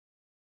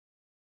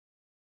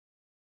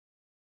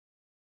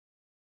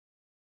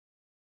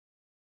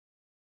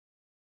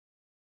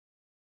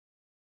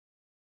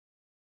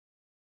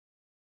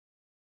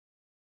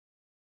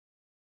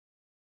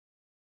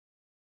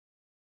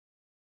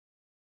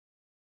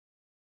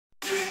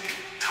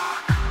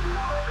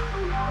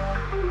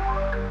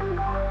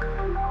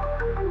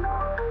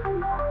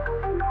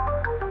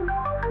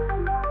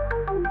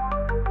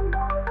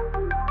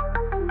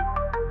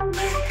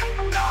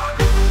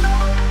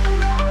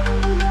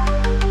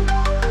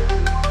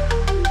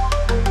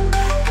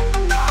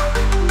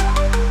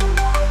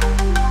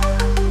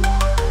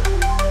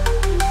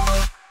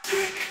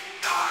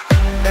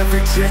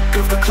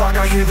clock,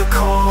 I hear the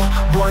call.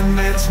 One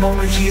man's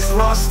moment, he's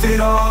lost it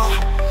all.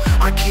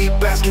 I keep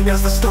asking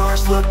as the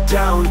stars look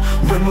down,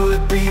 when will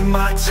it be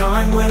my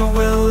time? When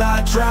will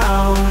I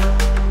drown?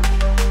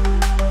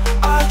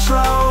 I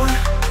drown.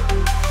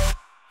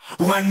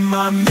 When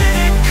my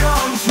minute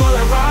comes, will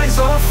I rise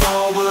or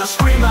fall? Will I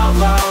scream out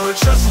loud or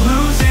just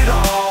lose it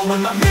all?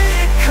 When my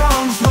minute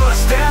comes, will I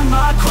stand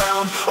my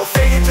ground or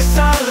fade into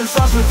silence,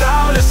 lost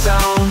without a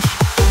sound?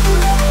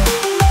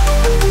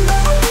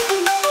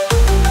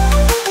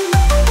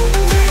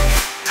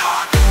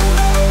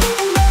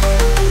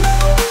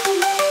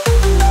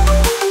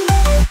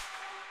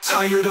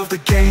 Tired of the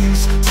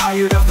games,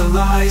 tired of the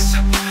lies.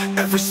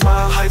 Every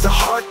smile hides a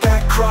heart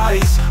that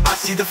cries. I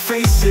see the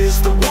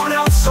faces, the worn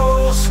out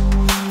souls,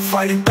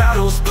 fighting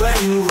battles,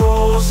 playing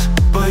roles.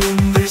 But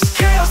in this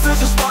chaos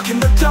there's a spark in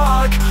the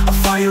dark, a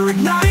fire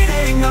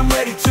igniting, I'm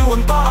ready to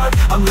embark.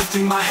 I'm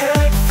lifting my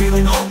head,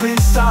 feeling hope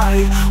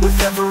inside. With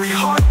every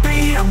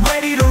heartbeat I'm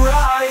ready to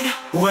ride.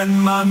 When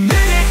my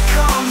minute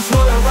comes,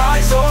 will I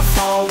rise or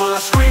fall? Will I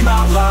scream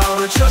out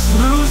loud or just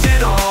lose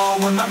it all?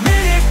 When my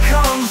minute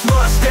comes, will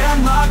I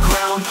stand my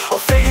ground or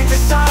fade into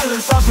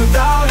silence, lost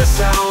without a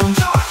sound?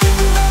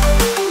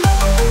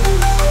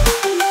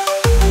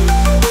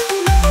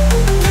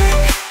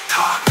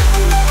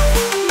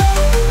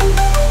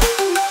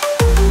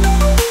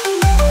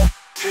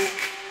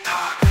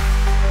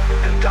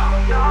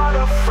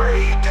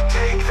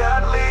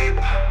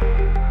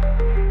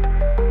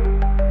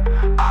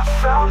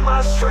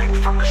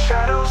 Strength from the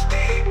shadows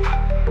deep.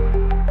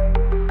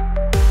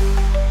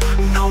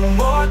 No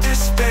more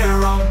despair,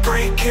 I'm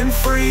breaking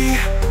free.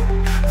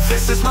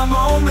 This is my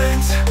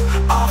moment,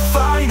 I'll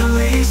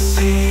finally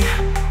see.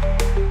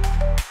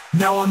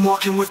 Now I'm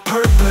walking with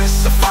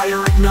purpose, a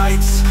fire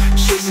ignites,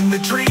 chasing the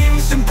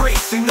dreams,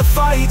 embracing the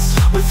fights.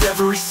 With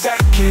every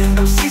second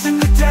I'm seizing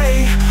the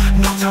day,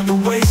 no time to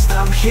waste,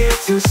 I'm here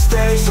to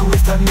stay. So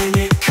if that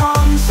minute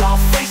comes, I'll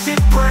face it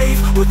brave.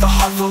 With a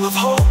heart full of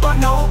hope, I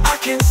know I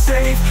can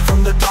save.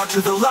 From the dark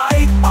to the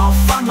light, I'll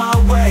find my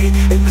way.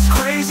 In this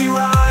crazy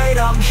ride,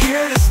 I'm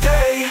here to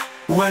stay.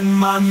 When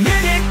my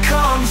minute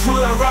comes,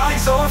 will I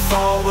rise or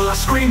fall? Will I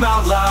scream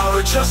out loud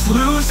or just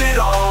lose it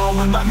all?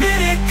 When my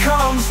minute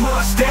comes, will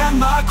I stand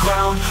my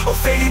ground or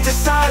fade into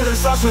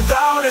silence, lost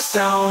without a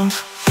sound?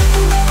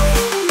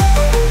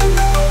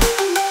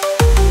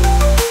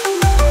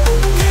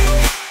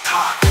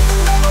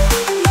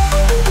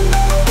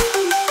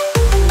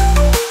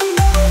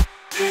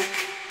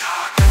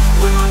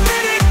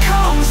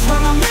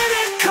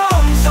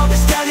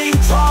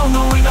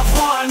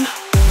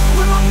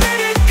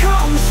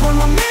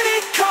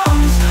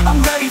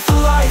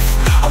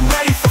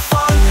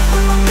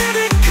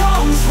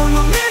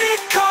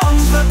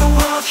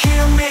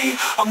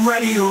 I'm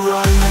ready to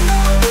run.